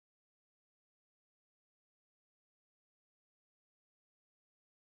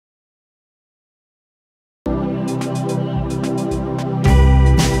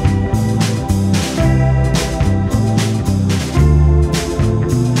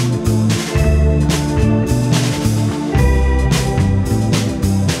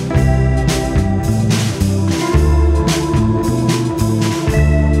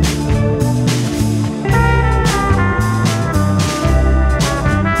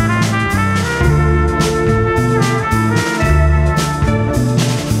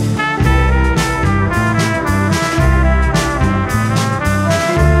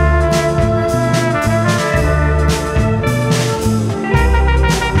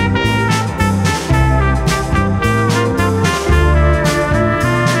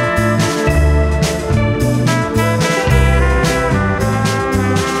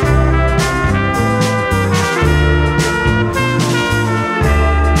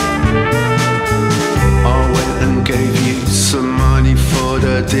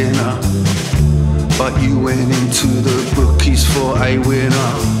You went into the bookies for a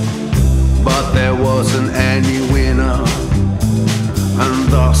winner, but there wasn't any winner, and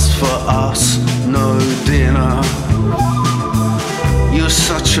thus for us, no dinner. You're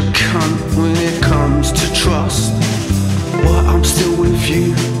such a cunt when it comes to trust, but I'm still with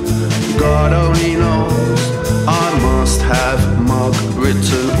you, God only knows. I must have mug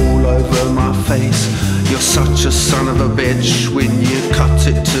written all over my face. You're such a son of a bitch when you cut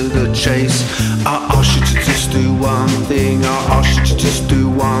it to the chase. I asked you to just do one thing, I asked you to just do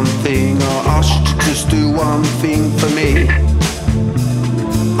one thing, I asked you to just do one thing for me.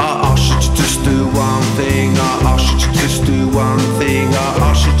 I asked you to just do one thing, I asked you to just do one thing, I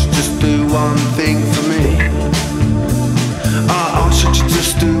asked you to just do one thing for me. I asked you to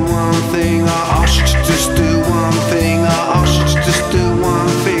just do one thing, I asked you to just do one thing, I asked you to just do one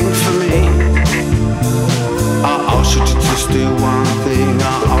thing for me. I asked you to just do one thing, I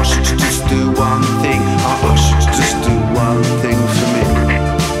asked you to just do one thing, I asked you to just do one thing for me.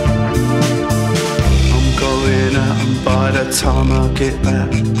 I'm going out, and by the time I get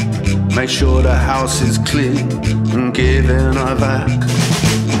back, make sure the house is clean and giving her back.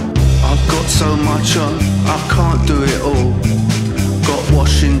 I've got so much on, I can't do it all. Got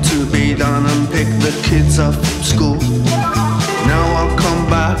washing to be done and pick the kids up from school. Now I'll come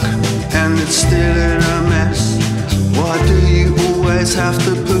back and it's still in a mess. Why do you always have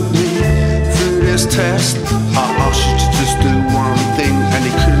to put me through this test? I asked you to just do one thing and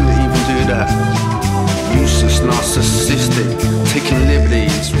you couldn't even do that. Useless, narcissistic, taking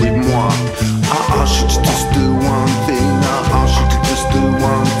liberties with moi.